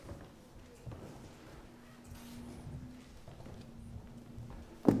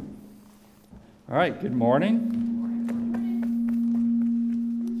All right, good morning.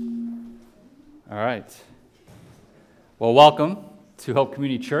 All right. Well, welcome to Hope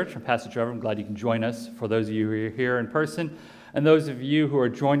Community Church. I'm Pastor Trevor. I'm glad you can join us, for those of you who are here in person and those of you who are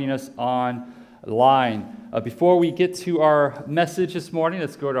joining us online. Before we get to our message this morning,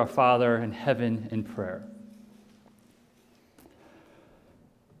 let's go to our Father in heaven in prayer.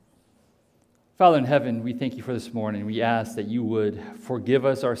 Father in heaven, we thank you for this morning. We ask that you would forgive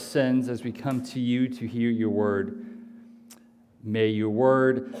us our sins as we come to you to hear your word. May your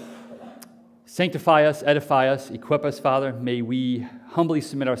word sanctify us, edify us, equip us, Father. May we humbly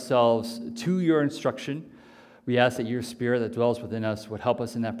submit ourselves to your instruction. We ask that your Spirit that dwells within us would help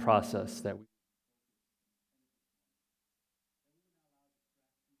us in that process, that we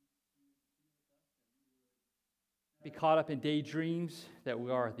be caught up in daydreams, that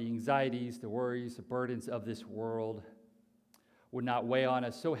we are the anxieties, the worries, the burdens of this world would not weigh on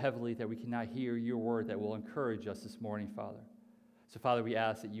us so heavily that we cannot hear your word that will encourage us this morning, Father. So, Father, we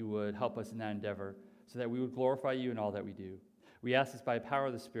ask that you would help us in that endeavor so that we would glorify you in all that we do. We ask this by the power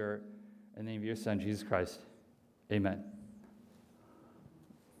of the Spirit in the name of your Son, Jesus Christ. Amen.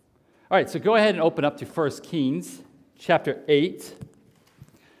 All right, so go ahead and open up to 1 Kings chapter 8.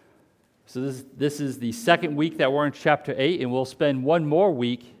 So this is the second week that we're in chapter 8, and we'll spend one more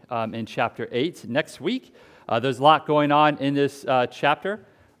week in chapter 8 next week. There's a lot going on in this chapter.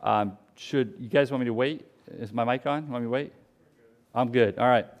 Should you guys want me to wait? Is my mic on? Want me to wait? I'm good. All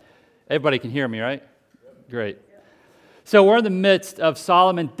right. Everybody can hear me, right? Yep. Great. So we're in the midst of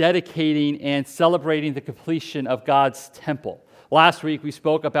Solomon dedicating and celebrating the completion of God's temple. Last week, we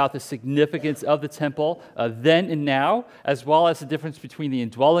spoke about the significance of the temple then and now, as well as the difference between the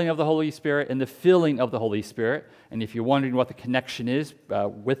indwelling of the Holy Spirit and the filling of the Holy Spirit. And if you're wondering what the connection is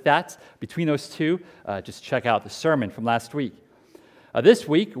with that, between those two, just check out the sermon from last week. This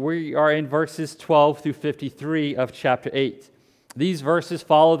week, we are in verses 12 through 53 of chapter 8. These verses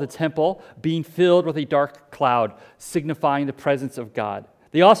follow the temple being filled with a dark cloud, signifying the presence of God.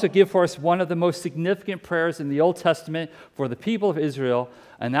 They also give for us one of the most significant prayers in the Old Testament for the people of Israel,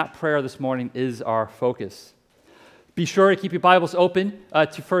 and that prayer this morning is our focus. Be sure to keep your Bibles open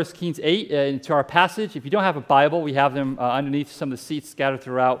to 1 Kings 8 and to our passage. If you don't have a Bible, we have them underneath some of the seats scattered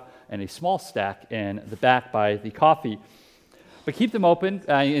throughout and a small stack in the back by the coffee. But keep them open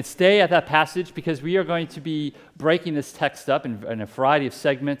and stay at that passage because we are going to be breaking this text up in a variety of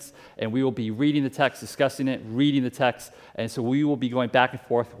segments, and we will be reading the text, discussing it, reading the text, and so we will be going back and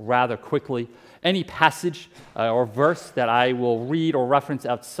forth rather quickly. Any passage or verse that I will read or reference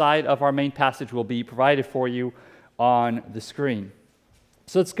outside of our main passage will be provided for you on the screen.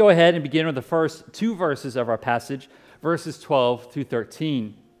 So let's go ahead and begin with the first two verses of our passage, verses 12 through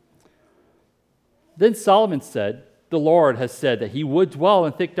 13. Then Solomon said, "The Lord has said that he would dwell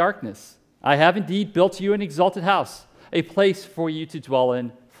in thick darkness. I have indeed built you an exalted house, a place for you to dwell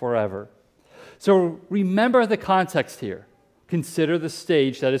in forever." So remember the context here. Consider the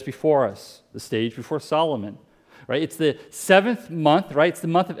stage that is before us, the stage before Solomon. Right? It's the 7th month, right? It's the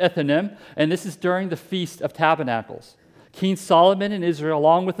month of Ethanim, and this is during the Feast of Tabernacles. King Solomon and Israel,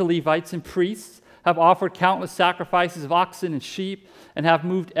 along with the Levites and priests, have offered countless sacrifices of oxen and sheep and have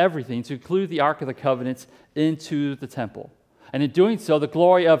moved everything to include the Ark of the Covenant into the temple. And in doing so, the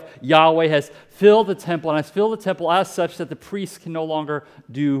glory of Yahweh has filled the temple and has filled the temple as such that the priests can no longer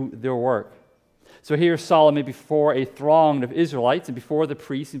do their work. So here's Solomon before a throng of Israelites and before the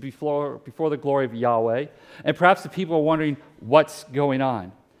priests and before the glory of Yahweh. And perhaps the people are wondering what's going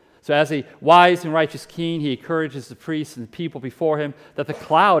on. So as a wise and righteous king, he encourages the priests and the people before him that the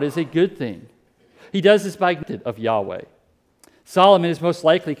cloud is a good thing. He does this by of Yahweh. Solomon is most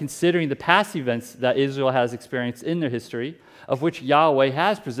likely considering the past events that Israel has experienced in their history, of which Yahweh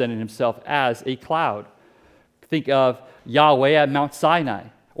has presented himself as a cloud. Think of Yahweh at Mount Sinai,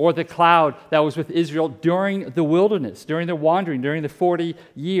 or the cloud that was with Israel during the wilderness, during their wandering, during the 40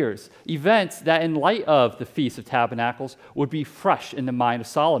 years. Events that, in light of the Feast of Tabernacles, would be fresh in the mind of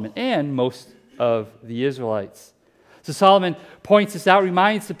Solomon and most of the Israelites. So Solomon points this out,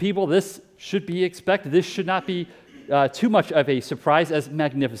 reminds the people this should be expected. This should not be too much of a surprise, as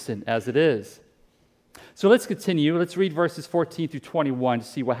magnificent as it is. So let's continue. Let's read verses 14 through 21 to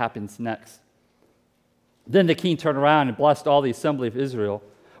see what happens next. Then the king turned around and blessed all the assembly of Israel,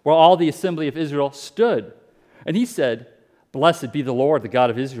 where all the assembly of Israel stood. And he said, "Blessed be the Lord, the God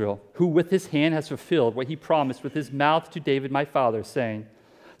of Israel, who with his hand has fulfilled what he promised with his mouth to David my father, saying,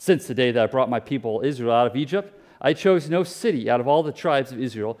 Since the day that I brought my people Israel out of Egypt, I chose no city out of all the tribes of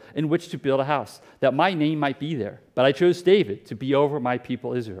Israel in which to build a house, that my name might be there. But I chose David to be over my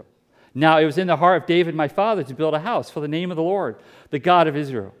people Israel. Now it was in the heart of David my father to build a house for the name of the Lord, the God of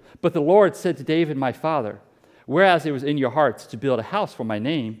Israel. But the Lord said to David my father, whereas it was in your hearts to build a house for my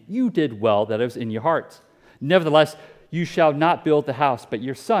name, you did well that it was in your hearts. Nevertheless, you shall not build the house, but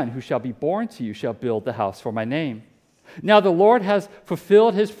your son, who shall be born to you, shall build the house for my name. Now the Lord has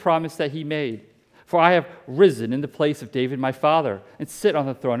fulfilled his promise that he made. For I have risen in the place of David my father, and sit on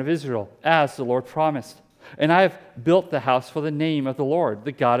the throne of Israel, as the Lord promised. And I have built the house for the name of the Lord,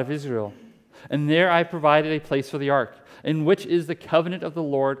 the God of Israel. And there I have provided a place for the ark, in which is the covenant of the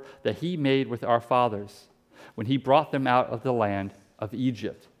Lord that he made with our fathers, when he brought them out of the land of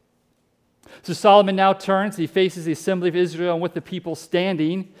Egypt. So Solomon now turns, he faces the assembly of Israel, and with the people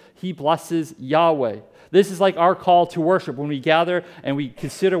standing, he blesses Yahweh. This is like our call to worship. When we gather and we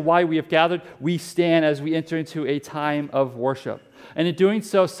consider why we have gathered, we stand as we enter into a time of worship. And in doing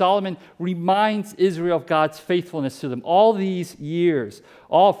so, Solomon reminds Israel of God's faithfulness to them all these years,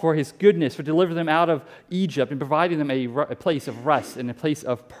 all for his goodness, for delivering them out of Egypt and providing them a place of rest and a place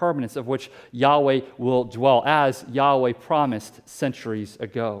of permanence of which Yahweh will dwell, as Yahweh promised centuries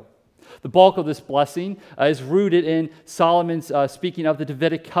ago. The bulk of this blessing is rooted in Solomon's speaking of the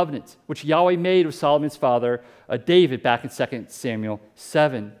Davidic covenant, which Yahweh made with Solomon's father, David, back in 2 Samuel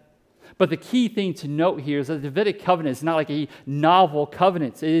 7. But the key thing to note here is that the Davidic covenant is not like a novel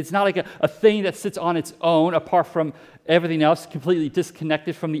covenant. It's not like a thing that sits on its own apart from everything else, completely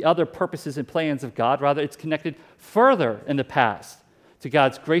disconnected from the other purposes and plans of God. Rather, it's connected further in the past to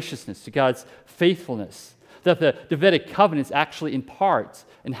God's graciousness, to God's faithfulness. That the Davidic covenant is actually in part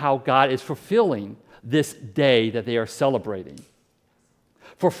in how God is fulfilling this day that they are celebrating.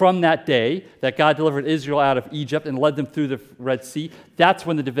 For from that day that God delivered Israel out of Egypt and led them through the Red Sea, that's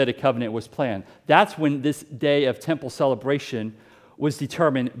when the Davidic covenant was planned. That's when this day of temple celebration was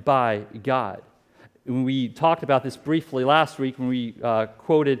determined by God. When we talked about this briefly last week, when we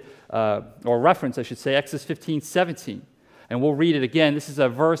quoted, or referenced, I should say, Exodus 15:17. And we'll read it again. This is a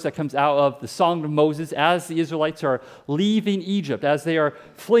verse that comes out of the Song of Moses as the Israelites are leaving Egypt. As they are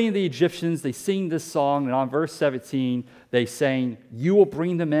fleeing the Egyptians, they sing this song. And on verse 17, they saying, you will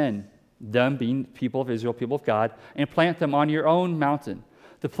bring them in, them being people of Israel, people of God, and plant them on your own mountain,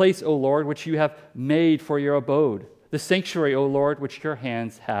 the place, O Lord, which you have made for your abode, the sanctuary, O Lord, which your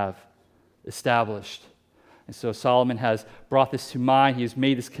hands have established. And so Solomon has brought this to mind. He has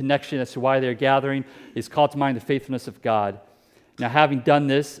made this connection as to why they're gathering. He's called to mind the faithfulness of God. Now, having done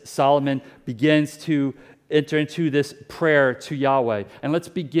this, Solomon begins to enter into this prayer to Yahweh. And let's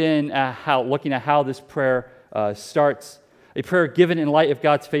begin looking at how this prayer starts. A prayer given in light of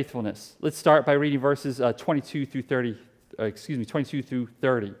God's faithfulness. Let's start by reading verses 22 through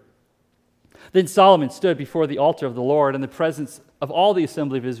 30. Then Solomon stood before the altar of the Lord in the presence of all the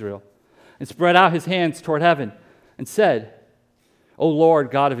assembly of Israel, and spread out his hands toward heaven, and said, O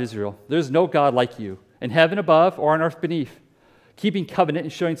Lord, God of Israel, there is no God like you, in heaven above or on earth beneath, keeping covenant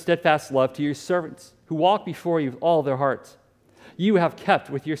and showing steadfast love to your servants, who walk before you with all their hearts. You have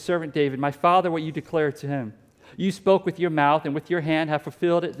kept with your servant David, my father, what you declared to him. You spoke with your mouth, and with your hand have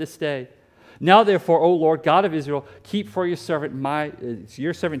fulfilled it this day. Now therefore, O Lord, God of Israel, keep for your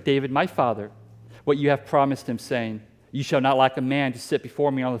servant David, my father, what you have promised him, saying, you shall not lack a man to sit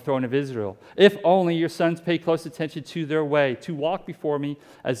before me on the throne of Israel. If only your sons pay close attention to their way, to walk before me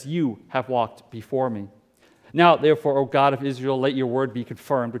as you have walked before me. Now, therefore, O God of Israel, let your word be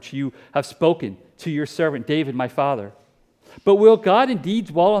confirmed, which you have spoken to your servant David, my father. But will God indeed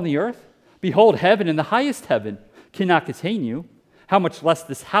dwell on the earth? Behold, heaven and the highest heaven cannot contain you. How much less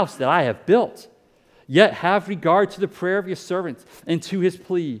this house that I have built? Yet have regard to the prayer of your servant and to his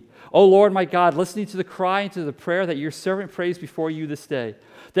plea. O Lord my God, listening to the cry and to the prayer that your servant prays before you this day,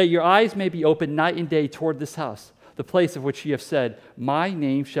 that your eyes may be open night and day toward this house, the place of which you have said, my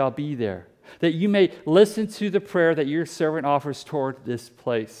name shall be there, that you may listen to the prayer that your servant offers toward this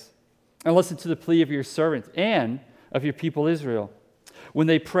place, and listen to the plea of your servant and of your people Israel, when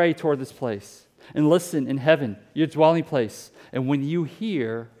they pray toward this place, and listen in heaven, your dwelling place, and when you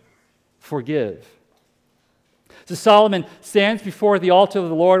hear, forgive. So Solomon stands before the altar of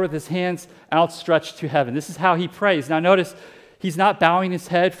the Lord with his hands outstretched to heaven. This is how he prays. Now notice, he's not bowing his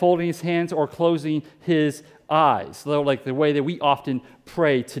head, folding his hands, or closing his eyes, like the way that we often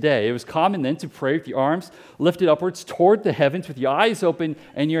pray today. It was common then to pray with your arms lifted upwards toward the heavens, with your eyes open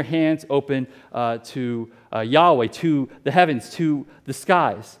and your hands open to Yahweh, to the heavens, to the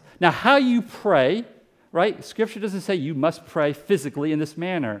skies. Now, how you pray, right? Scripture doesn't say you must pray physically in this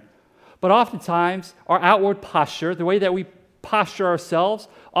manner. But oftentimes, our outward posture, the way that we posture ourselves,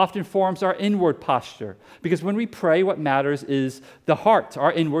 often forms our inward posture. Because when we pray, what matters is the heart,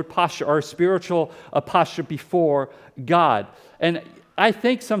 our inward posture, our spiritual posture before God. And I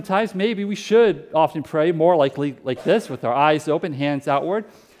think sometimes maybe we should often pray more likely like this, with our eyes open, hands outward,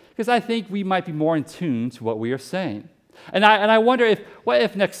 because I think we might be more in tune to what we are saying. And I wonder what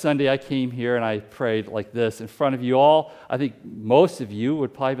if next Sunday I came here and I prayed like this in front of you all? I think most of you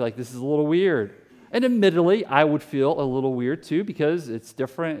would probably be like, this is a little weird. And admittedly, I would feel a little weird too, because it's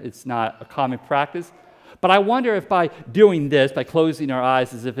different. It's not a common practice. But I wonder if by doing this, by closing our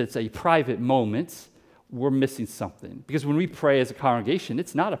eyes as if it's a private moment, we're missing something. Because when we pray as a congregation,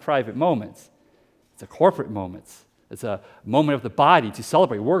 it's not a private moment. It's a corporate moment. It's a moment of the body to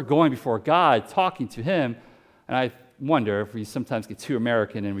celebrate. We're going before God, talking to Him. And I wonder if we sometimes get too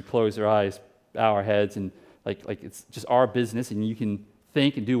American and we close our eyes, bow our heads, and like it's just our business and you can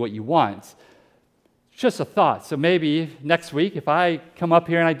think and do what you want. Just a thought. So maybe next week, if I come up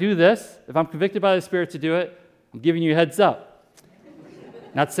here and I do this, if I'm convicted by the Spirit to do it, I'm giving you a heads up.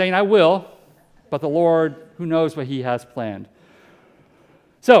 Not saying I will, but the Lord, who knows what He has planned.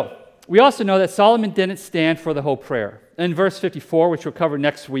 So, we also know that Solomon didn't stand for the whole prayer. In verse 54, which we'll cover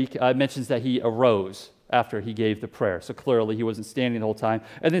next week, it mentions that he arose after he gave the prayer. So clearly he wasn't standing the whole time.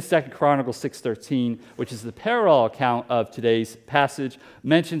 And then 2 Chronicles 6:13, which is the parallel account of today's passage,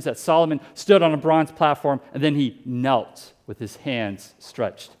 mentions that Solomon stood on a bronze platform and then he knelt with his hands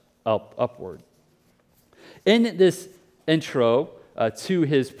stretched upward. In this intro to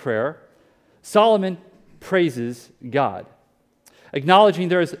his prayer, Solomon praises God, acknowledging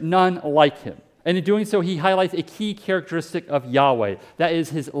there is none like him. And in doing so, he highlights a key characteristic of Yahweh, that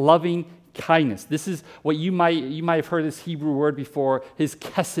is his loving kindness. This is what you might have heard this Hebrew word before, his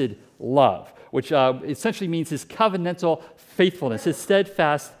chesed love, which essentially means his covenantal faithfulness, his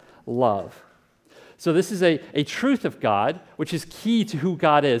steadfast love. So this is a truth of God, which is key to who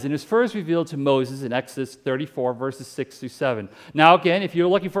God is, and is first revealed to Moses in Exodus 34, verses 6 through 7. Now again, if you're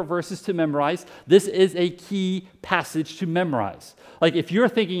looking for verses to memorize, this is a key passage to memorize. Like if you're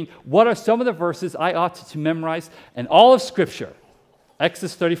thinking, what are some of the verses I ought to memorize? And all of Scripture,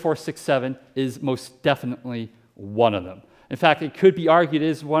 Exodus 34, 6, 7 is most definitely one of them. In fact, it could be argued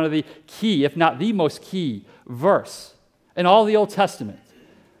is one of the key, if not the most key, verse in all the Old Testament.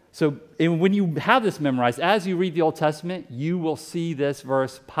 So when you have this memorized, as you read the Old Testament, you will see this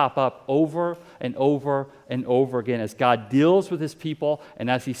verse pop up over and over and over again as God deals with His people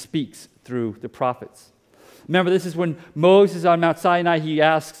and as He speaks through the prophets. Remember, this is when Moses on Mount Sinai, he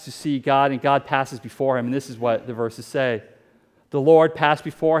asks to see God, and God passes before him, and this is what the verses say. The Lord passed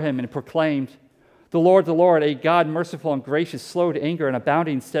before him and proclaimed, the Lord, a God merciful and gracious, slow to anger and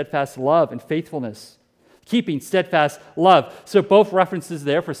abounding in steadfast love and faithfulness, keeping steadfast love. So both references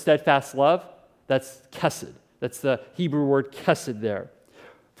there for steadfast love, that's chesed. That's the Hebrew word chesed there.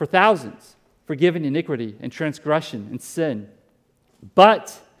 For thousands, forgiving iniquity and transgression and sin,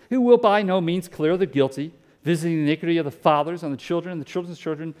 but who will by no means clear the guilty, visiting the iniquity of the fathers on the children and the children's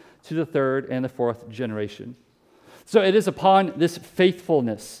children to the third and the fourth generation. So it is upon this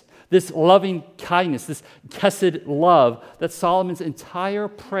faithfulness, this loving kindness, this chesed love that Solomon's entire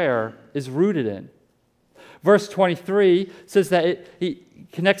prayer is rooted in. Verse 23 says that he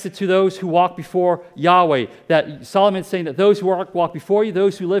connects it to those who walk before Yahweh, that Solomon is saying that those who walk before you,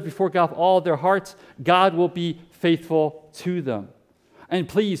 those who live before God with all their hearts, God will be faithful to them. And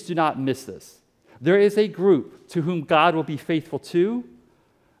please do not miss this. There is a group to whom God will be faithful to,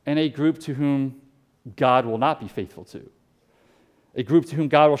 and a group to whom God will not be faithful to. A group to whom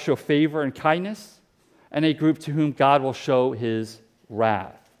God will show favor and kindness, and a group to whom God will show His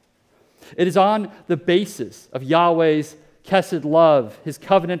wrath. It is on the basis of Yahweh's chesed love, His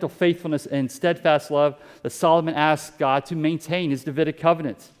covenantal faithfulness and steadfast love, that Solomon asks God to maintain His Davidic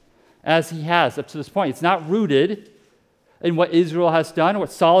covenant, as He has up to this point. It's not rooted in what Israel has done or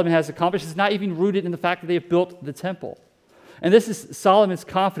what Solomon has accomplished. It's not even rooted in the fact that they have built the temple. And this is Solomon's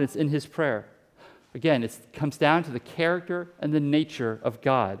confidence in his prayer. Again, it comes down to the character and the nature of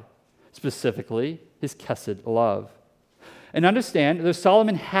God, specifically His chesed love. And understand that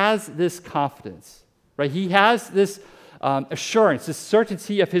Solomon has this confidence, right? He has this assurance, this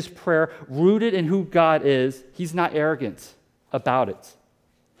certainty of his prayer rooted in who God is. He's not arrogant about it.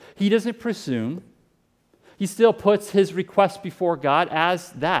 He doesn't presume. He still puts his requests before God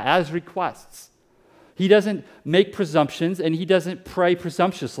as requests. He doesn't make presumptions, and he doesn't pray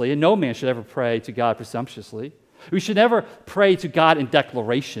presumptuously, and no man should ever pray to God presumptuously. We should never pray to God in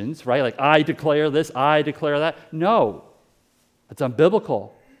declarations, right? Like, I declare this, I declare that. No. It's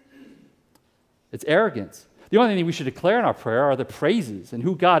unbiblical. It's arrogance. The only thing we should declare in our prayer are the praises and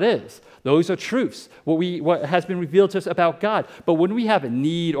who God is. Those are truths, what has been revealed to us about God. But when we have a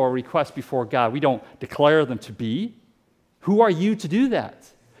need or a request before God, we don't declare them to be. Who are you to do that?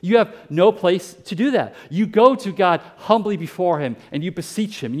 You have no place to do that. You go to God humbly before him, and you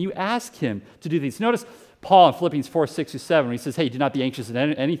beseech him, and you ask him to do these. Notice Paul in Philippians 4:6-7, where he says, hey, do not be anxious in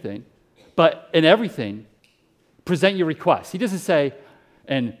anything, but in everything, present your requests. He doesn't say,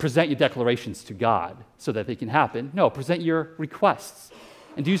 and present your declarations to God so that they can happen. No, present your requests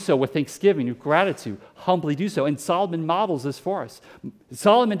and do so with thanksgiving, with gratitude. Humbly do so. And Solomon models this for us.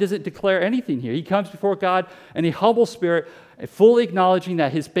 Solomon doesn't declare anything here. He comes before God in a humble spirit, fully acknowledging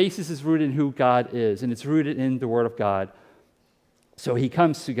that his basis is rooted in who God is, and it's rooted in the Word of God. So he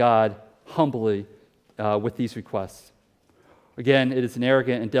comes to God humbly with these requests. Again, it is an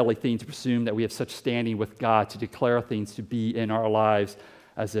arrogant and deadly thing to presume that we have such standing with God to declare things to be in our lives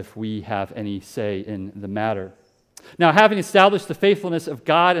as if we have any say in the matter. Now, having established the faithfulness of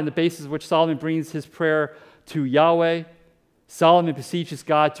God and the basis of which Solomon brings his prayer to Yahweh, Solomon beseeches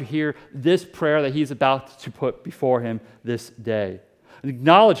God to hear this prayer that he is about to put before him this day,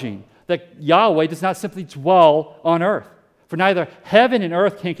 acknowledging that Yahweh does not simply dwell on earth, for neither heaven and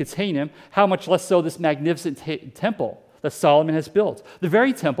earth can contain him, how much less so this magnificent temple that Solomon has built, the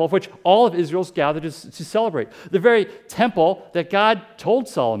very temple of which all of Israel's gathered to celebrate, the very temple that God told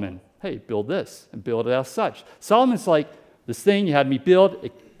Solomon, hey, build this and build it as such. Solomon's like, this thing you had me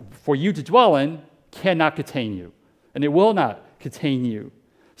build for you to dwell in cannot contain you, and it will not contain you.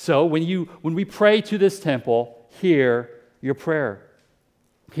 So when we pray to this temple, hear your prayer.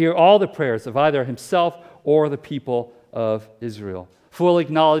 Hear all the prayers of either himself or the people of Israel, fully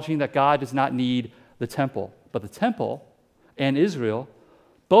acknowledging that God does not need the temple, but the temple and Israel,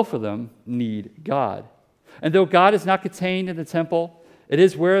 both of them need God. And though God is not contained in the temple, it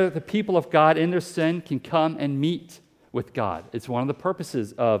is where the people of God in their sin can come and meet with God. It's one of the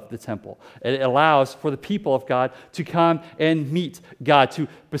purposes of the temple. It allows for the people of God to come and meet God, to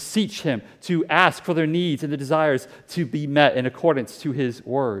beseech him, to ask for their needs and the desires to be met in accordance to his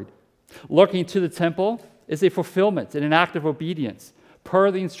word. Looking to the temple is a fulfillment and an act of obedience per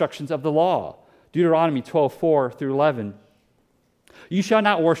the instructions of the law. Deuteronomy 12:4-11. You shall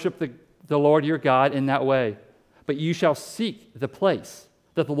not worship the Lord your God in that way, but you shall seek the place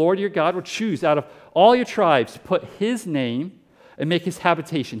that the Lord your God will choose out of all your tribes to put his name and make his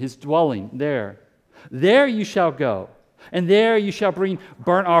habitation, his dwelling there. There you shall go, and there you shall bring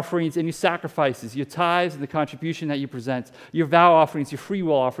burnt offerings and your sacrifices, your tithes and the contribution that you present, your vow offerings, your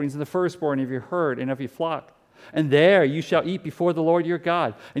freewill offerings, and the firstborn of your herd and of your flock. And there you shall eat before the Lord your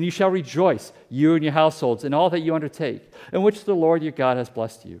God, and you shall rejoice, you and your households, in all that you undertake, in which the Lord your God has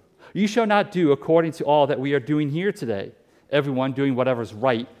blessed you. You shall not do according to all that we are doing here today, everyone doing whatever is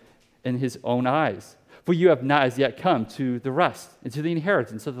right in his own eyes. For you have not as yet come to the rest and to the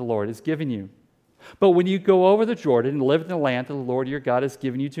inheritance that the Lord has given you. But when you go over the Jordan and live in the land that the Lord your God has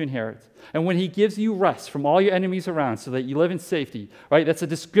given you to inherit, and when he gives you rest from all your enemies around so that you live in safety, right? That's a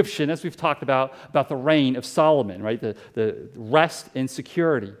description, as we've talked about the reign of Solomon, right? The rest and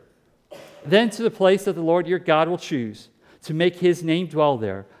security. Then to the place that the Lord your God will choose to make his name dwell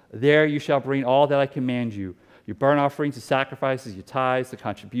there, there you shall bring all that I command you, your burnt offerings, your sacrifices, your tithes, the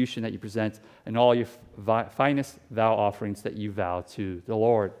contribution that you present, and all your finest vow offerings that you vow to the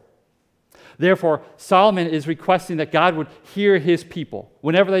Lord. Therefore, Solomon is requesting that God would hear his people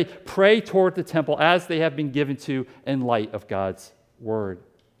whenever they pray toward the temple as they have been given to in light of God's word.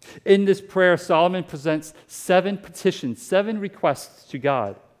 In this prayer, Solomon presents 7 petitions, 7 requests to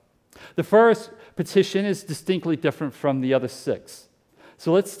God. The first petition is distinctly different from the other 6.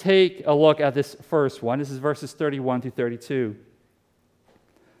 So let's take a look at this first one. This is verses 31-32.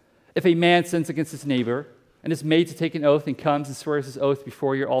 If a man sins against his neighbor and is made to take an oath and comes and swears his oath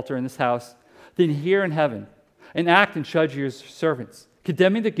before your altar in this house, then hear in heaven and act and judge your servants,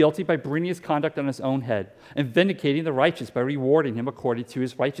 condemning the guilty by bringing his conduct on his own head and vindicating the righteous by rewarding him according to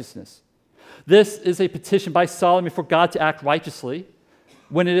his righteousness. This is a petition by Solomon for God to act righteously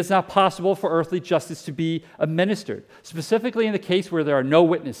when it is not possible for earthly justice to be administered. Specifically in the case where there are no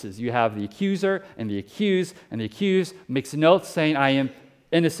witnesses. You have the accuser and the accused makes an oath saying, I am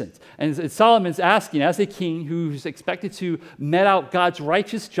innocent. And Solomon's asking, as a king who's expected to met out God's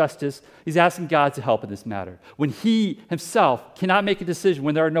righteous justice, he's asking God to help in this matter. When he himself cannot make a decision,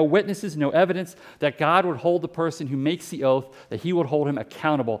 when there are no witnesses, no evidence, that God would hold the person who makes the oath, that he would hold him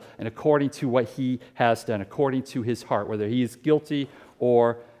accountable and according to what he has done, according to his heart, whether he is guilty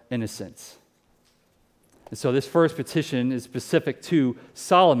or innocent. And so this first petition is specific to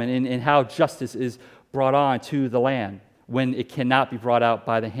Solomon in how justice is brought on to the land when it cannot be brought out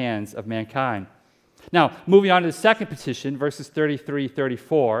by the hands of mankind. Now, moving on to the second petition, verses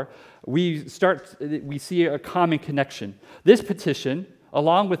 33-34, we see a common connection. This petition,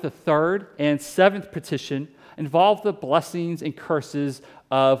 along with the third and seventh petition, involve the blessings and curses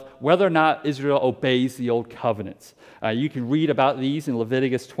of whether or not Israel obeys the old covenants. You can read about these in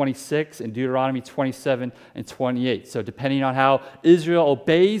Leviticus 26 and Deuteronomy 27 and 28. So depending on how Israel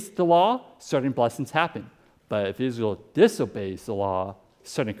obeys the law, certain blessings happen. But if Israel disobeys the law,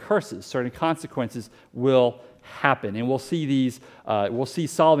 certain curses, certain consequences will happen. And we'll see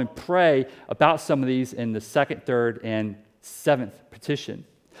Solomon pray about some of these in the second, third, and seventh petition.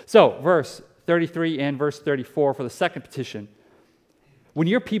 So, verse 33 and verse 34 for the second petition. When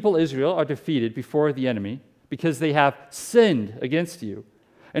your people Israel are defeated before the enemy because they have sinned against you,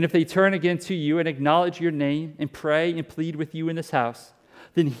 and if they turn again to you and acknowledge your name and pray and plead with you in this house,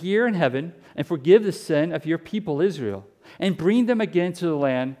 then hear in heaven and forgive the sin of your people Israel, and bring them again to the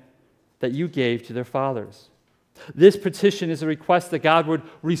land that you gave to their fathers. This petition is a request that God would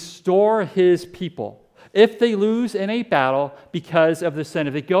restore his people. If they lose in a battle because of the sin,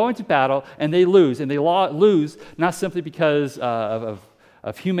 if they go into battle and they lose lose not simply because of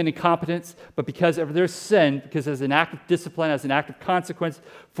human incompetence, but because of their sin, because as an act of discipline, as an act of consequence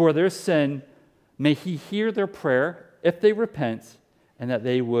for their sin, may he hear their prayer if they repent, and that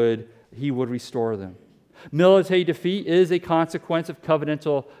he would restore them. Military defeat is a consequence of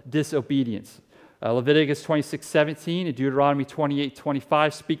covenantal disobedience. Leviticus 26:17 and Deuteronomy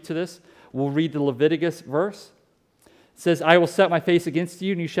 28:25 speak to this. We'll read the Leviticus verse. It says, I will set my face against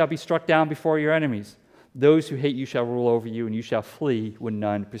you, and you shall be struck down before your enemies. Those who hate you shall rule over you, and you shall flee when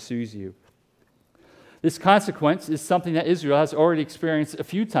none pursues you. This consequence is something that Israel has already experienced a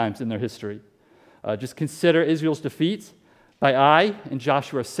few times in their history. Just consider Israel's defeat by Ai in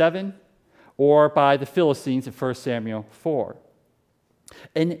Joshua 7, or by the Philistines in 1 Samuel 4.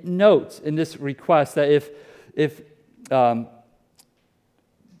 And note in this request that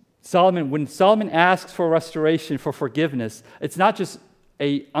when Solomon asks for restoration, for forgiveness, it's not just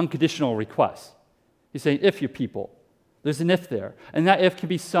an unconditional request. He's saying, if your people. There's an if there. And that if can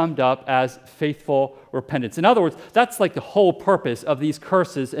be summed up as faithful repentance. In other words, that's like the whole purpose of these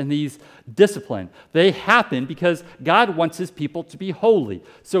curses and these discipline. They happen because God wants his people to be holy.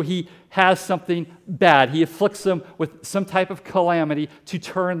 So he has something bad. He afflicts them with some type of calamity to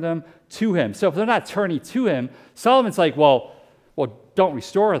turn them to him. So if they're not turning to him, Solomon's like, well, don't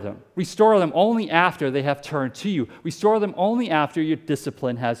restore them. Restore them only after they have turned to you. Restore them only after your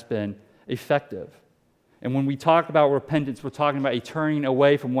discipline has been effective. And when we talk about repentance, we're talking about a turning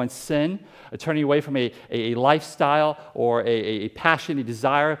away from one's sin, a turning away from a lifestyle or a passion, a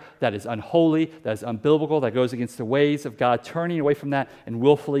desire that is unholy, that is unbiblical, that goes against the ways of God, turning away from that and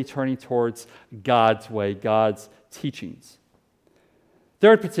willfully turning towards God's way, God's teachings.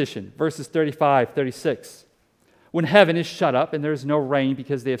 Third petition, verses 35, 36. When heaven is shut up and there is no rain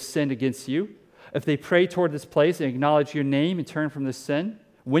because they have sinned against you, if they pray toward this place and acknowledge your name and turn from this sin,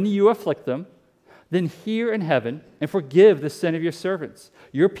 when you afflict them, then hear in heaven and forgive the sin of your servants,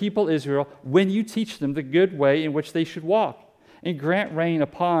 your people Israel, when you teach them the good way in which they should walk, and grant rain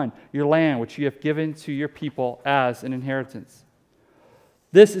upon your land which you have given to your people as an inheritance.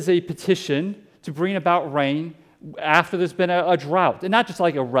 This is a petition to bring about rain after there's been a drought, and not just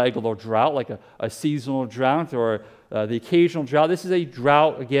like a regular drought, like a seasonal drought or the occasional drought. This is a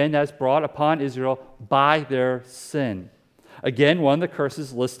drought, again, that's brought upon Israel by their sin. Again, one of the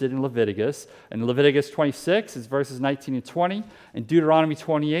curses listed in Leviticus. In Leviticus 26, it's verses 19 and 20. In Deuteronomy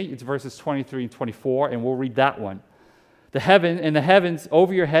 28, it's verses 23 and 24, and we'll read that one. The heavens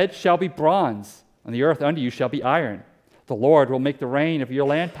over your head shall be bronze, and the earth under you shall be iron. The Lord will make the rain of your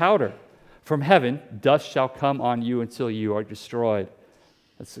land powder. From heaven, dust shall come on you until you are destroyed.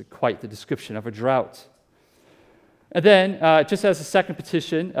 That's quite the description of a drought. And then, just as a second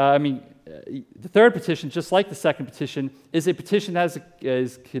petition, the third petition, just like the second petition, is a petition that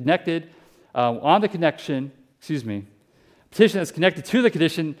is connected petition that's connected to the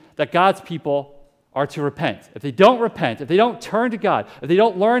condition that God's people are to repent. If they don't repent, if they don't turn to God, if they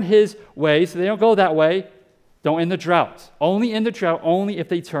don't learn his ways, if they don't go that way, don't end the drought. Only end the drought, only if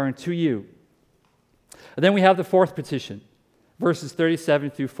they turn to you. And then we have the fourth petition, verses 37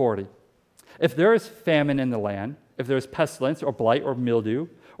 through 40. If there is famine in the land, if there is pestilence or blight or mildew,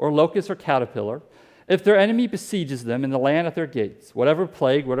 or locust or caterpillar, if their enemy besieges them in the land at their gates, whatever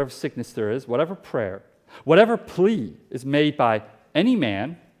plague, whatever sickness there is, whatever prayer, whatever plea is made by any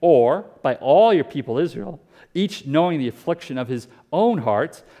man or by all your people Israel, each knowing the affliction of his own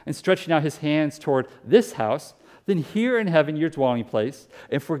heart and stretching out his hands toward this house, then hear in heaven your dwelling place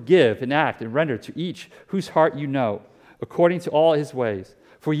and forgive and act and render to each whose heart you know, according to all his ways.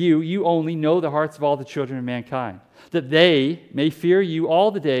 For you only know the hearts of all the children of mankind, that they may fear you all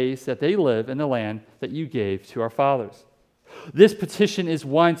the days that they live in the land that you gave to our fathers. This petition is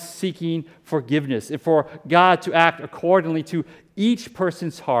one seeking forgiveness and for God to act accordingly to each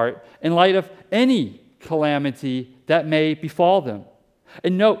person's heart in light of any calamity that may befall them.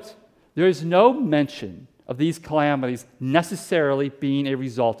 And note, there is no mention of these calamities necessarily being a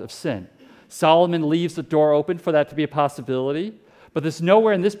result of sin. Solomon leaves the door open for that to be a possibility, but there's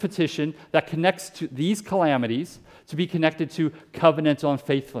nowhere in this petition that connects to these calamities to be connected to covenantal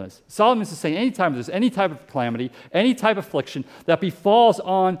unfaithfulness. Solomon is saying anytime there's any type of calamity, any type of affliction that befalls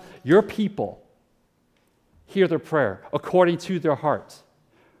on your people, hear their prayer according to their heart.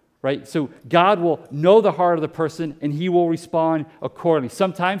 Right? So God will know the heart of the person and he will respond accordingly.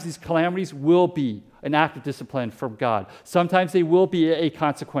 Sometimes these calamities will be an act of discipline from God. Sometimes they will be a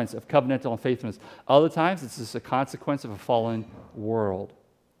consequence of covenantal unfaithfulness. Other times it's just a consequence of a fallen world.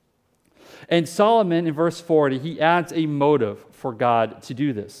 And Solomon in verse 40, he adds a motive for God to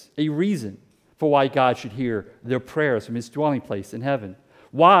do this, a reason for why God should hear their prayers from his dwelling place in heaven,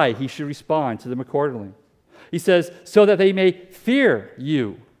 why he should respond to them accordingly. He says, so that they may fear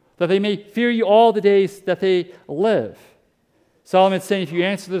you, that they may fear you all the days that they live. Solomon's saying if you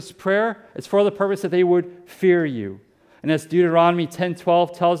answer this prayer, it's for the purpose that they would fear you. And as Deuteronomy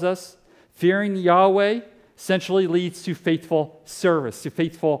 10:12 tells us, fearing Yahweh essentially leads to faithful service, to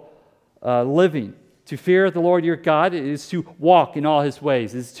faithful living. To fear the Lord your God is to walk in all his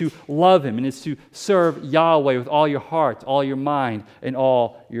ways, is to love him, and is to serve Yahweh with all your heart, all your mind, and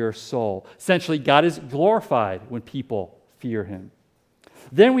all your soul. Essentially, God is glorified when people fear him.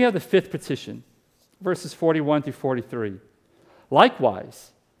 Then we have the fifth petition, verses 41 through 43.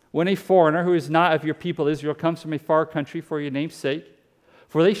 Likewise, when a foreigner who is not of your people Israel comes from a far country for your name's sake,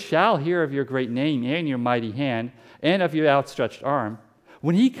 for they shall hear of your great name and your mighty hand and of your outstretched arm,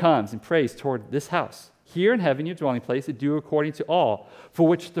 when he comes and prays toward this house, here in heaven your dwelling place, and do according to all for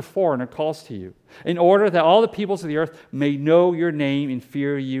which the foreigner calls to you, in order that all the peoples of the earth may know your name and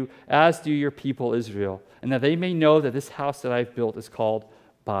fear you, as do your people Israel, and that they may know that this house that I've built is called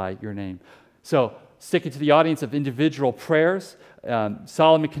by your name. So, sticking to the audience of individual prayers,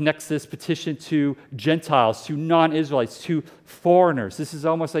 Solomon connects this petition to Gentiles, to non-Israelites, to foreigners. This is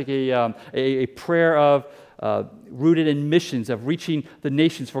almost like a prayer of rooted in missions, of reaching the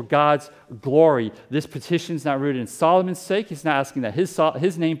nations for God's glory. This petition is not rooted in Solomon's sake. He's not asking that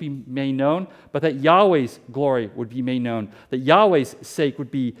his name be made known, but that Yahweh's glory would be made known, that Yahweh's sake would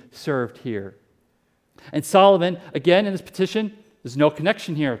be served here. And Solomon, again, in this petition, there's no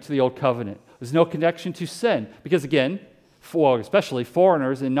connection here to the Old Covenant. There's no connection to sin, because again, especially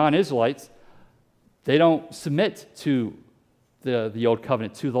foreigners and non-Israelites, they don't submit to the Old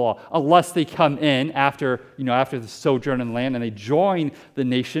Covenant, to the law, unless they come in after the sojourn in the land and they join the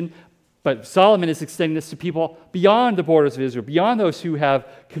nation. But Solomon is extending this to people beyond the borders of Israel, beyond those who have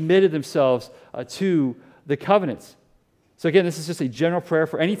committed themselves to the covenants. So again, this is just a general prayer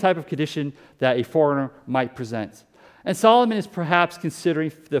for any type of condition that a foreigner might present. And Solomon is perhaps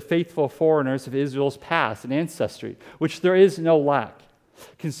considering the faithful foreigners of Israel's past and ancestry, which there is no lack.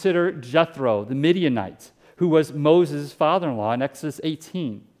 Consider Jethro, the Midianite, who was Moses' father-in-law in Exodus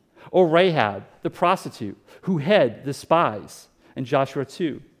 18, or Rahab, the prostitute, who hid the spies in Joshua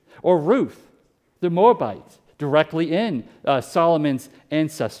 2, or Ruth, the Moabite, directly in Solomon's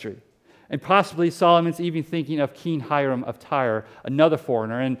ancestry. And possibly Solomon's even thinking of King Hiram of Tyre, another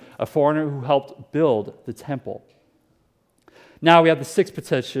foreigner, and a foreigner who helped build the temple. Now we have the sixth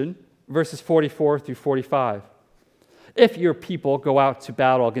petition, verses 44 through 45. If your people go out to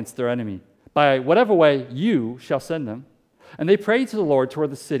battle against their enemy, by whatever way you shall send them, and they pray to the Lord toward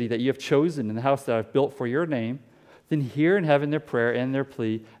the city that you have chosen and the house that I have built for your name, then hear in heaven their prayer and their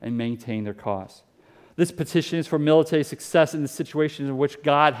plea and maintain their cause. This petition is for military success in the situations in which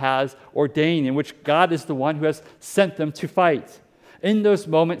God has ordained, in which God is the one who has sent them to fight. In those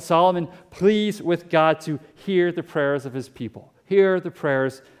moments, Solomon pleads with God to hear the prayers of his people, hear the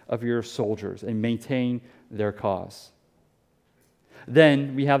prayers of your soldiers, and maintain their cause.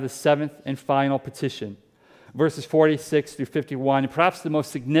 Then we have the seventh and final petition, verses 46 through 51, and perhaps the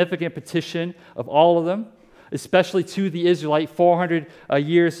most significant petition of all of them, especially to the Israelite 400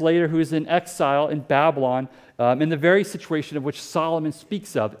 years later who is in exile in Babylon, in the very situation of which Solomon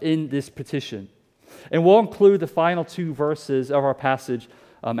speaks of in this petition. And we'll include the final two verses of our passage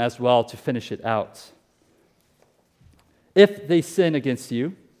as well to finish it out. If they sin against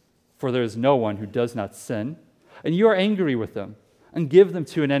you, for there is no one who does not sin, and you are angry with them, and give them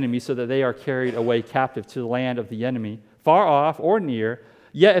to an enemy so that they are carried away captive to the land of the enemy, far off or near,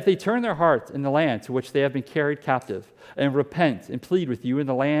 yet if they turn their hearts in the land to which they have been carried captive, and repent and plead with you in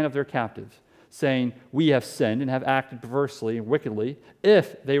the land of their captives, saying, we have sinned and have acted perversely and wickedly,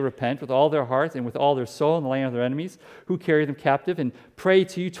 if they repent with all their heart and with all their soul in the land of their enemies, who carry them captive, and pray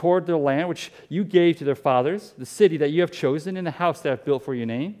to you toward their land, which you gave to their fathers, the city that you have chosen, and the house that I have built for your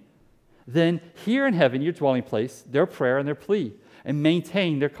name, then hear in heaven, your dwelling place, their prayer and their plea, and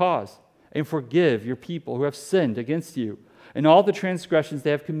maintain their cause, and forgive your people who have sinned against you, and all the transgressions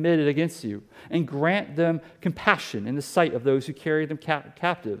they have committed against you, and grant them compassion in the sight of those who carry them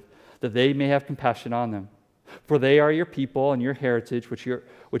captive, that they may have compassion on them. For they are your people and your heritage,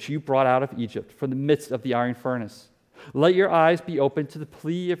 which you brought out of Egypt, from the midst of the iron furnace. Let your eyes be open to the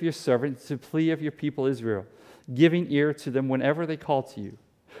plea of your servant, to the plea of your people Israel, giving ear to them whenever they call to you.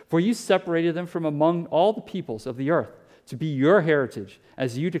 For you separated them from among all the peoples of the earth, to be your heritage,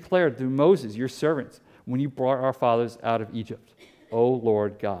 as you declared through Moses, your servant, when you brought our fathers out of Egypt, O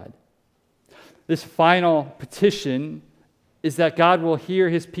Lord God. This final petition is that God will hear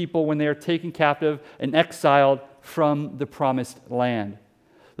his people when they are taken captive and exiled from the promised land.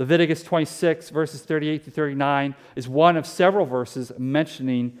 Leviticus 26, verses 38 to 39, is one of several verses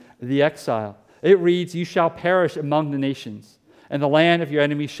mentioning the exile. It reads, you shall perish among the nations, and the land of your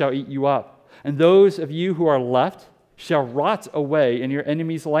enemies shall eat you up. And those of you who are left shall rot away in your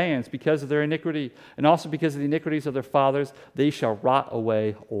enemies' lands because of their iniquity, and also because of the iniquities of their fathers, they shall rot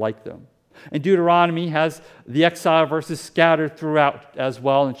away like them. And Deuteronomy has the exile verses scattered throughout as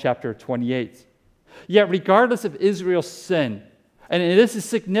well in chapter 28. Yet regardless of Israel's sin, and this is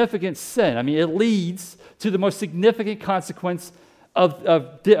significant sin, it leads to the most significant consequence of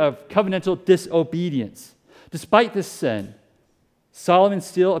covenantal disobedience. Despite this sin, Solomon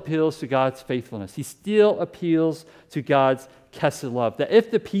still appeals to God's faithfulness. He still appeals to God's chesed love, that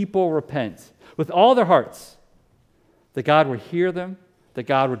if the people repent with all their hearts, that God would hear them, that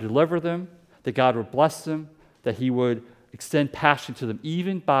God would deliver them, that God would bless them, that he would extend passion to them,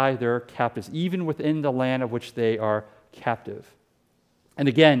 even by their captives, even within the land of which they are captive. And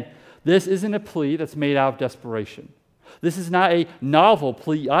again, this isn't a plea that's made out of desperation. This is not a novel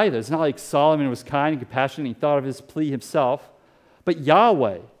plea either. It's not like Solomon was kind and compassionate and he thought of his plea himself. But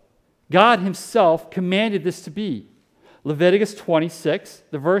Yahweh, God himself, commanded this to be. Leviticus 26,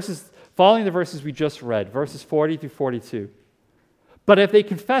 following the verses we just read, verses 40 through 42. But if they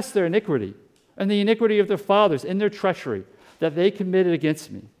confess their iniquity and the iniquity of their fathers in their treachery that they committed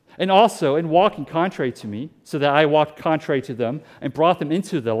against me, and also in walking contrary to me, so that I walked contrary to them and brought them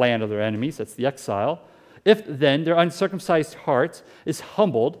into the land of their enemies, that's the exile, if then their uncircumcised heart is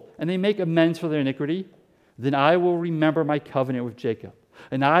humbled and they make amends for their iniquity, then I will remember my covenant with Jacob,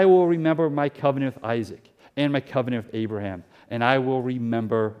 and I will remember my covenant with Isaac, and my covenant with Abraham, and I will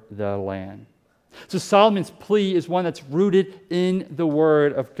remember the land. So Solomon's plea is one that's rooted in the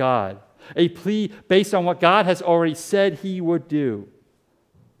Word of God, a plea based on what God has already said he would do.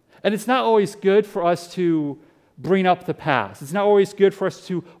 And it's not always good for us to bring up the past. It's not always good for us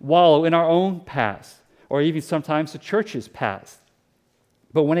to wallow in our own past, or even sometimes the church's past.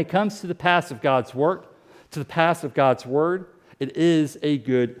 But when it comes to the past of God's work, to the past of God's Word, it is a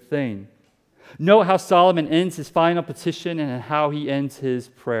good thing. Note how Solomon ends his final petition and how he ends his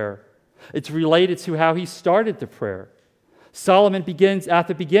prayer. It's related to how he started the prayer. Solomon begins at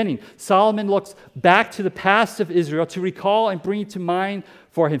the beginning. Solomon looks back to the past of Israel to recall and bring to mind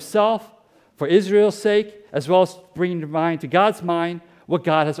for himself, for Israel's sake, as well as bringing to mind, to God's mind, what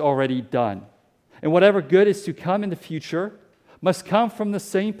God has already done. And whatever good is to come in the future must come from the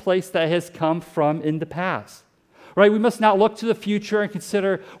same place that has come from in the past. Right? We must not look to the future and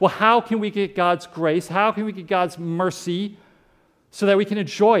consider, well, how can we get God's grace? How can we get God's mercy so that we can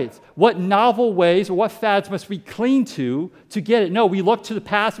enjoy it? What novel ways or what fads must we cling to get it? No, we look to the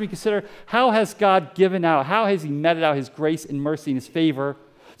past and we consider, how has God given out? How has he meted out his grace and mercy and his favor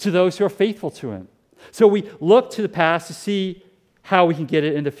to those who are faithful to him? So we look to the past to see how we can get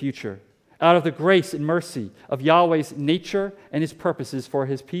it in the future, out of the grace and mercy of Yahweh's nature and his purposes for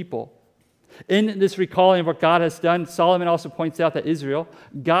his people. In this recalling of what God has done, Solomon also points out that Israel,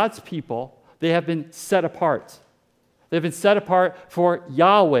 God's people, they have been set apart. They've been set apart for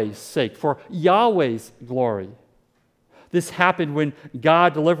Yahweh's sake, for Yahweh's glory. This happened when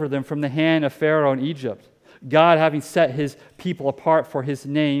God delivered them from the hand of Pharaoh in Egypt. God, having set his people apart for his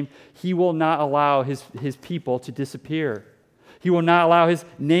name, he will not allow his people to disappear. He will not allow his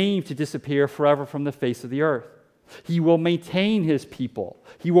name to disappear forever from the face of the earth. He will maintain his people.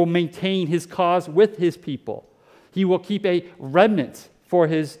 He will maintain his cause with his people. He will keep a remnant for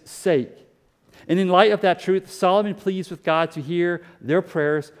his sake. And in light of that truth, Solomon pleads with God to hear their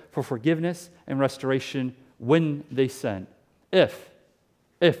prayers for forgiveness and restoration when they sin, if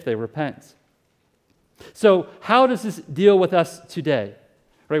they repent. So how does this deal with us today?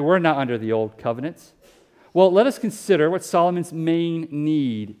 right? We're not under the old covenant. Well, let us consider what Solomon's main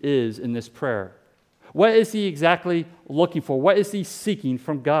need is in this prayer. What is he exactly looking for? What is he seeking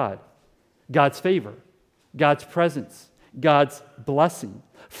from God? God's favor, God's presence, God's blessing,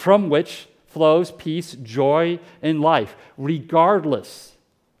 from which flows peace, joy, and life, regardless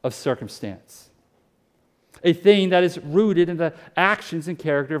of circumstance. A thing that is rooted in the actions and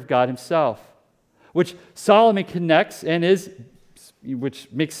character of God himself, which Solomon connects and which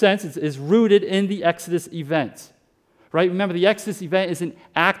makes sense, is rooted in the Exodus event. Right? Remember, the Exodus event is an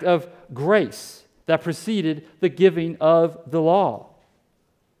act of grace that preceded the giving of the law.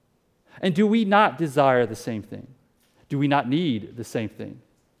 And do we not desire the same thing? Do we not need the same thing?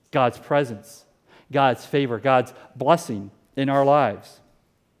 God's presence, God's favor, God's blessing in our lives.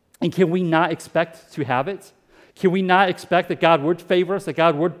 And can we not expect to have it? Can we not expect that God would favor us, that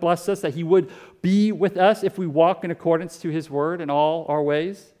God would bless us, that he would be with us if we walk in accordance to his word in all our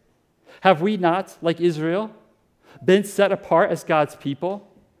ways? Have we not, like Israel, been set apart as God's people,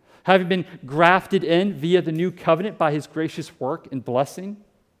 having been grafted in via the new covenant by his gracious work and blessing?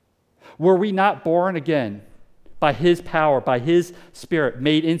 Were we not born again by his power, by his Spirit,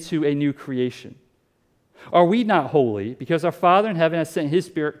 made into a new creation? Are we not holy because our Father in heaven has sent his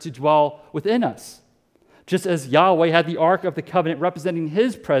Spirit to dwell within us, just as Yahweh had the Ark of the Covenant representing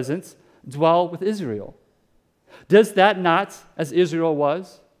his presence dwell with Israel? Does that not, as Israel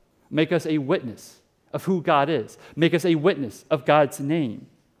was, make us a witness of who God is, make us a witness of God's name?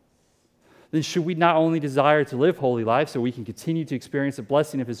 Then should we not only desire to live holy lives so we can continue to experience the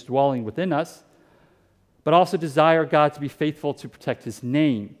blessing of his dwelling within us, but also desire God to be faithful to protect his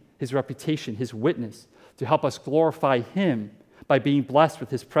name, his reputation, his witness, to help us glorify him by being blessed with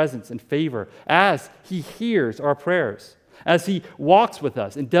his presence and favor as he hears our prayers, as he walks with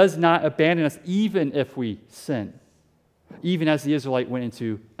us and does not abandon us even if we sin, even as the Israelite went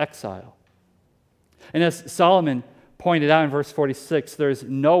into exile. And as Solomon pointed out in verse 46, there is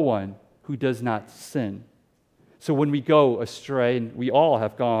no one who does not sin. So when we go astray, and we all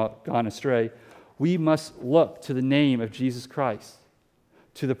have gone astray, we must look to the name of Jesus Christ,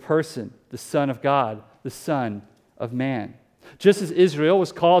 to the person, the Son of God, the Son of Man. Just as Israel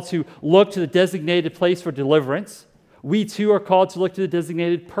was called to look to the designated place for deliverance, we too are called to look to the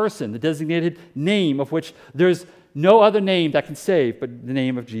designated person, the designated name of which there's no other name that can save but the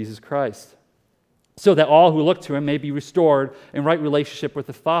name of Jesus Christ, so that all who look to him may be restored in right relationship with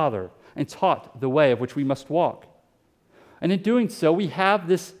the Father and taught the way of which we must walk. And in doing so, we have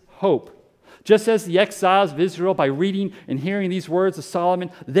this hope. Just as the exiles of Israel, by reading and hearing these words of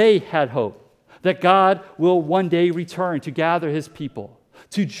Solomon, they had hope that God will one day return to gather his people,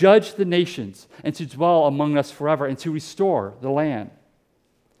 to judge the nations, and to dwell among us forever, and to restore the land.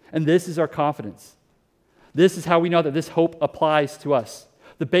 And this is our confidence. This is how we know that this hope applies to us,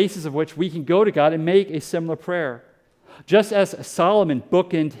 the basis of which we can go to God and make a similar prayer. Just as Solomon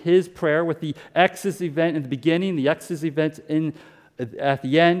bookended his prayer with the Exodus event in the beginning, the Exodus event at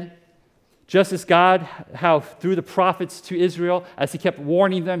the end, just as God, how through the prophets to Israel, as he kept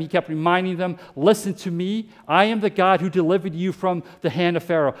warning them, he kept reminding them, listen to me, I am the God who delivered you from the hand of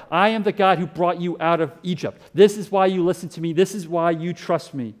Pharaoh. I am the God who brought you out of Egypt. This is why you listen to me. This is why you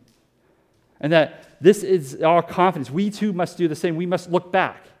trust me. And that this is our confidence. We too must do the same. We must look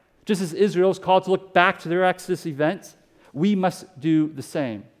back. Just as Israel is called to look back to their Exodus event, we must do the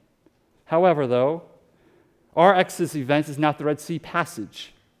same. However, though, our Exodus event is not the Red Sea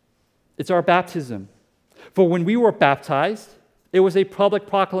passage. It's our baptism. For when we were baptized, it was a public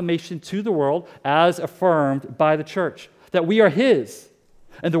proclamation to the world, as affirmed by the church, that we are his,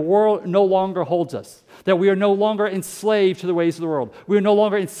 and the world no longer holds us, that we are no longer enslaved to the ways of the world. We are no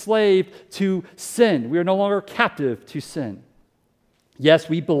longer enslaved to sin. We are no longer captive to sin. Yes,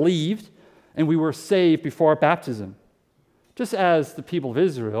 we believed, and we were saved before our baptism, just as the people of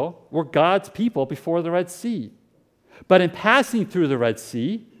Israel were God's people before the Red Sea. But in passing through the Red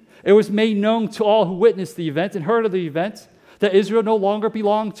Sea, it was made known to all who witnessed the event and heard of the event that Israel no longer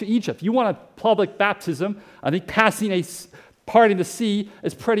belonged to Egypt. You want a public baptism, I think parting the sea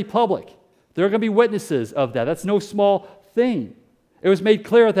is pretty public. There are going to be witnesses of that. That's no small thing. It was made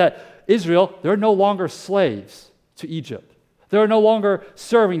clear that Israel, they're no longer slaves to Egypt. They're no longer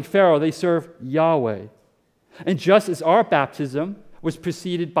serving Pharaoh. They serve Yahweh. And just as our baptism was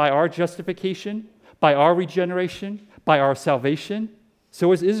preceded by our justification, by our regeneration, by our salvation,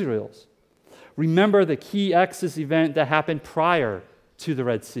 so is Israel's. Remember the key Exodus event that happened prior to the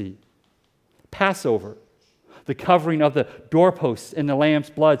Red Sea. Passover, the covering of the doorposts in the lamb's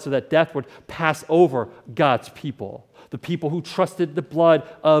blood so that death would pass over God's people, the people who trusted the blood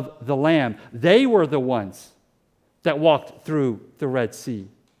of the lamb. They were the ones that walked through the Red Sea.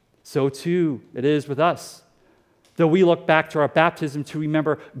 so too it is with us. Though we look back to our baptism to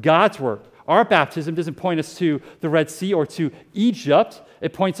remember God's work, our baptism doesn't point us to the Red Sea or to Egypt.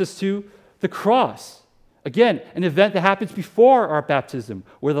 It points us to the cross. Again, an event that happens before our baptism,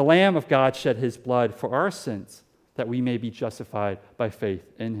 where the Lamb of God shed his blood for our sins, that we may be justified by faith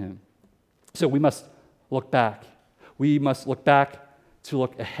in him. So we must look back. We must look back to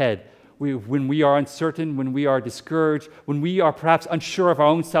look ahead. When we are uncertain, when we are discouraged, when we are perhaps unsure of our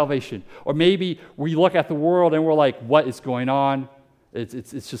own salvation, or maybe we look at the world and we're like, what is going on?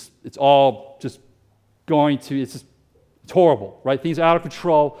 It's horrible, right? Things are out of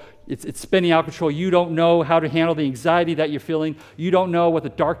control. It's spinning out of control. You don't know how to handle the anxiety that you're feeling. You don't know what the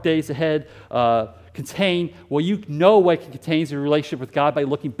dark days ahead contain. Well, you know what it contains in a relationship with God by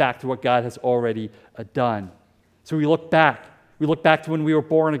looking back to what God has already done. So we look back. We look back to when we were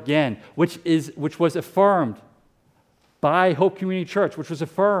born again, which was affirmed by Hope Community Church, which was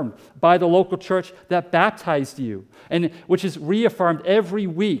affirmed by the local church that baptized you, and which is reaffirmed every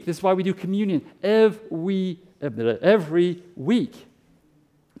week. This is why we do communion every week.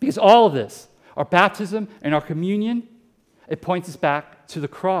 Because all of this, our baptism and our communion, it points us back to the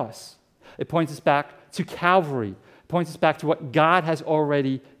cross. It points us back to Calvary. It points us back to what God has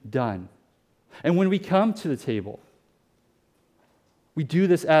already done. And when we come to the table, we do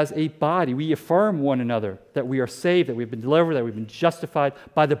this as a body. We affirm one another that we are saved, that we've been delivered, that we've been justified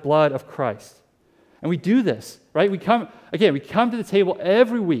by the blood of Christ. And we do this, right? We come to the table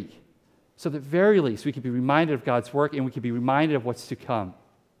every week so that at the very least we can be reminded of God's work and we can be reminded of what's to come.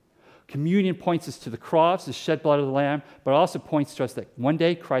 Communion points us to the cross, the shed blood of the Lamb, but also points to us that one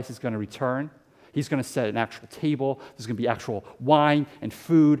day Christ is going to return. He's going to set an actual table. There's going to be actual wine and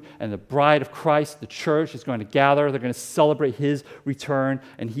food, and the bride of Christ, the church, is going to gather. They're going to celebrate his return,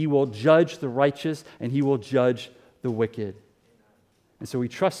 and he will judge the righteous, and he will judge the wicked. And so we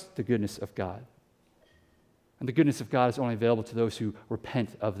trust the goodness of God. And the goodness of God is only available to those who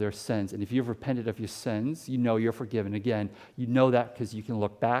repent of their sins. And if you've repented of your sins, you know you're forgiven. Again, you know that because you can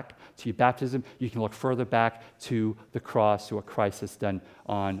look back to your baptism. You can look further back to the cross, to what Christ has done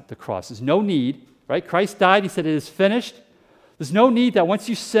on the cross. There's no need, right? Christ died. He said, it is finished. There's no need that once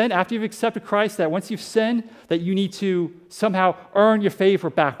you sin, after you've accepted Christ, that once you've sinned, that you need to somehow earn your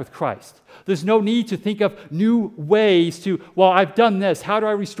favor back with Christ. There's no need to think of new ways to, well, I've done this. How do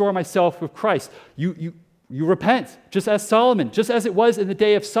I restore myself with Christ? You repent, just as Solomon. Just as it was in the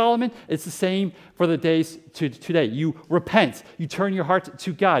day of Solomon, it's the same for the days today. You repent. You turn your heart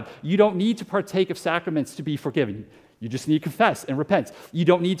to God. You don't need to partake of sacraments to be forgiven. You just need to confess and repent. You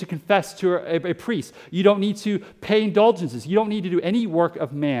don't need to confess to a priest. You don't need to pay indulgences. You don't need to do any work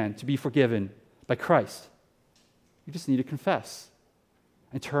of man to be forgiven by Christ. You just need to confess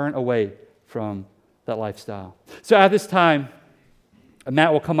and turn away from that lifestyle. So at this time,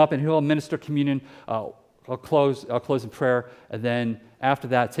 Matt will come up and he'll administer communion. I'll close in prayer, and then after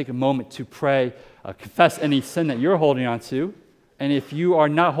that, take a moment to pray, confess any sin that you're holding on to, and if you are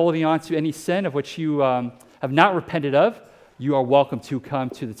not holding on to any sin of which you have not repented of, you are welcome to come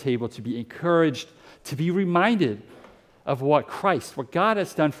to the table to be encouraged, to be reminded of what God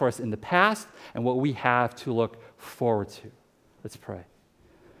has done for us in the past, and what we have to look forward to. Let's pray.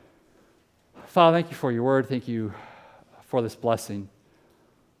 Father, thank you for your word. Thank you for this blessing.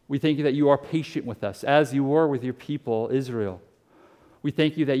 We thank you that you are patient with us, as you were with your people, Israel. We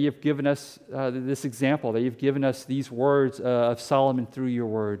thank you that you've given us this example, that you've given us these words of Solomon through your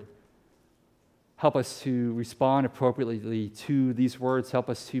word. Help us to respond appropriately to these words. Help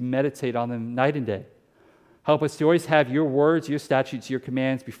us to meditate on them night and day. Help us to always have your words, your statutes, your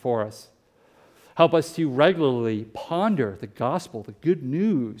commands before us. Help us to regularly ponder the gospel, the good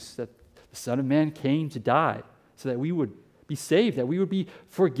news that the Son of Man came to die so that we would be saved, that we would be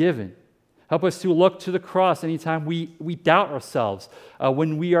forgiven. Help us to look to the cross anytime we doubt ourselves.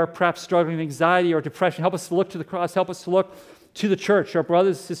 When we are perhaps struggling with anxiety or depression, help us to look to the cross. Help us to look to the church, our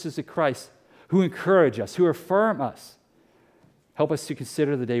brothers and sisters in Christ, who encourage us, who affirm us. Help us to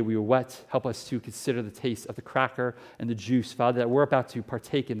consider the day we were wet. Help us to consider the taste of the cracker and the juice, Father, that we're about to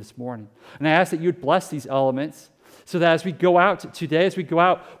partake in this morning. And I ask that you would bless these elements so that as we go out today, as we go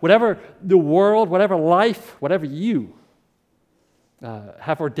out, whatever the world, whatever life, whatever you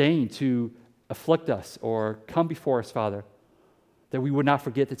have ordained to afflict us or come before us, Father, that we would not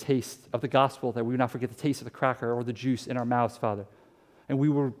forget the taste of the gospel, that we would not forget the taste of the cracker or the juice in our mouths, Father. And we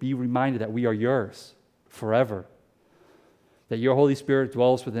will be reminded that we are yours forever, that your Holy Spirit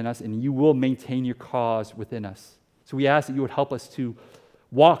dwells within us and you will maintain your cause within us. So we ask that you would help us to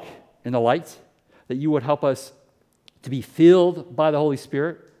walk in the light, that you would help us to be filled by the Holy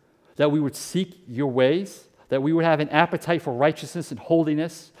Spirit, that we would seek your ways, that we would have an appetite for righteousness and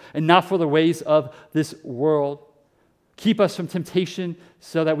holiness, and not for the ways of this world. Keep us from temptation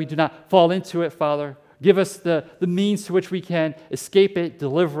so that we do not fall into it, Father. Give us the means to which we can escape it,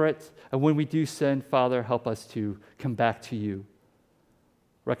 deliver it, and when we do sin, Father, help us to come back to you,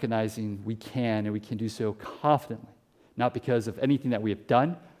 recognizing we can, and we can do so confidently, not because of anything that we have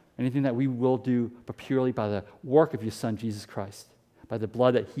done, anything that we will do, but purely by the work of your Son, Jesus Christ, by the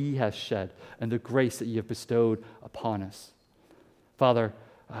blood that he has shed and the grace that you have bestowed upon us. Father,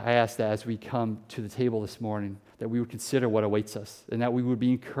 I ask that as we come to the table this morning, that we would consider what awaits us, and that we would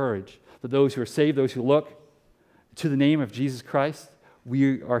be encouraged that those who are saved, those who look to the name of Jesus Christ,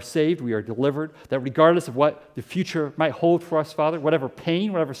 we are saved, we are delivered, that regardless of what the future might hold for us, Father, whatever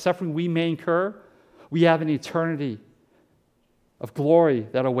pain, whatever suffering we may incur, we have an eternity of glory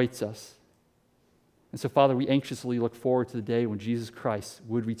that awaits us. And so, Father, we anxiously look forward to the day when Jesus Christ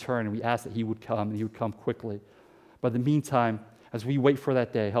would return, and we ask that he would come, and he would come quickly. But in the meantime, as we wait for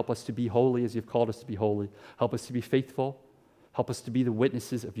that day, help us to be holy as you've called us to be holy. Help us to be faithful. Help us to be the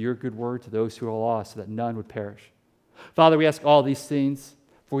witnesses of your good word to those who are lost, so that none would perish. Father, we ask all these things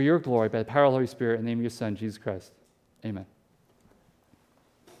for your glory by the power of the Holy Spirit in the name of your Son, Jesus Christ. Amen.